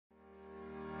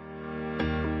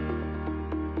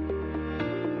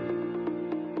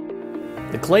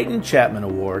The Clayton Chapman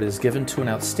Award is given to an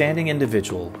outstanding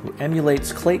individual who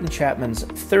emulates Clayton Chapman's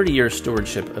 30-year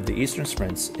stewardship of the Eastern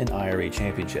Sprints and IRA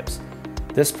championships.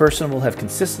 This person will have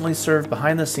consistently served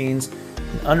behind the scenes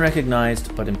in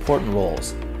unrecognized but important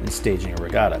roles in staging a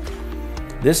regatta.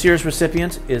 This year's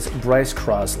recipient is Brice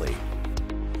Crossley.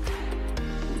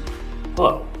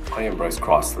 Hello, I am Brice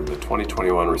Crossley, the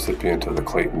 2021 recipient of the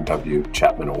Clayton W.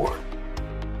 Chapman Award.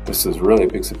 This is really a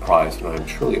big surprise, and I am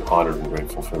truly honored and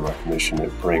grateful for the recognition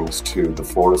it brings to the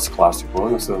Florida Scholastic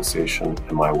Rowing Association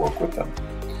and my work with them.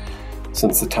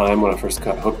 Since the time when I first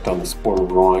got hooked on the sport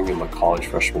of rowing in my college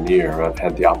freshman year, I've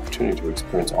had the opportunity to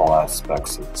experience all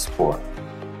aspects of the sport.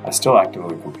 I still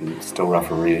actively compete, still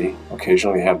referee,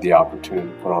 occasionally have the opportunity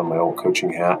to put on my old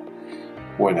coaching hat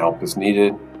when help is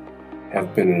needed,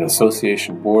 have been an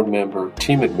association board member,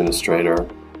 team administrator,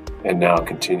 and now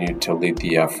continue to lead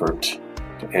the effort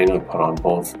to annually put on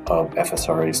both of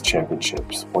FSRA's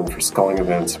championships, one for sculling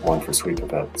events, one for sweep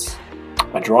events.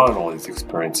 I draw on all these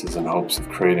experiences in hopes of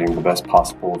creating the best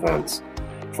possible events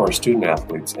for our student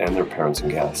athletes and their parents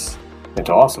and guests, and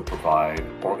to also provide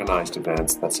organized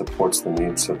events that supports the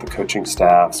needs of the coaching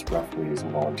staffs, referees,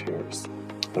 and volunteers.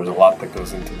 There's a lot that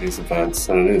goes into these events,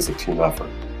 and it is a team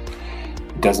effort.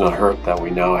 It does not hurt that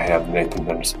we now have Nathan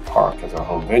Henderson Park as our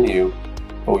home venue,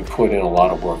 but we put in a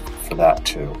lot of work for that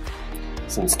too.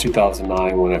 Since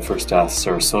 2009, when I first asked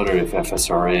Sarasota if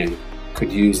FSRA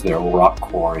could use their rock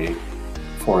quarry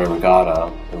for a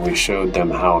regatta, and we showed them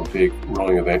how a big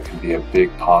rowing event can be a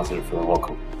big positive for the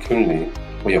local community,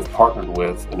 we have partnered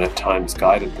with and at times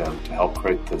guided them to help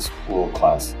create this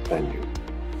world-class venue.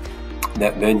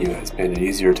 That venue has made it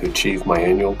easier to achieve my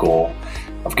annual goal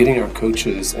of getting our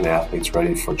coaches and athletes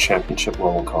ready for championship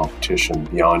level competition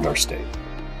beyond our state.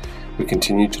 We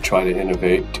continue to try to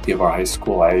innovate to give our high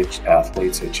school age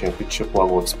athletes a championship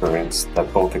level experience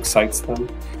that both excites them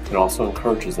and also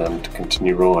encourages them to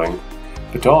continue rowing,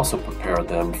 but to also prepare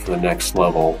them for the next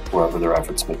level wherever their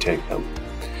efforts may take them.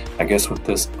 I guess with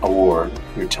this award,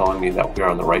 you're telling me that we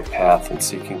are on the right path in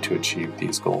seeking to achieve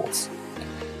these goals.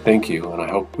 Thank you, and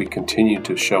I hope we continue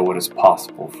to show what is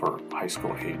possible for high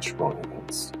school age rowing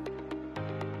events.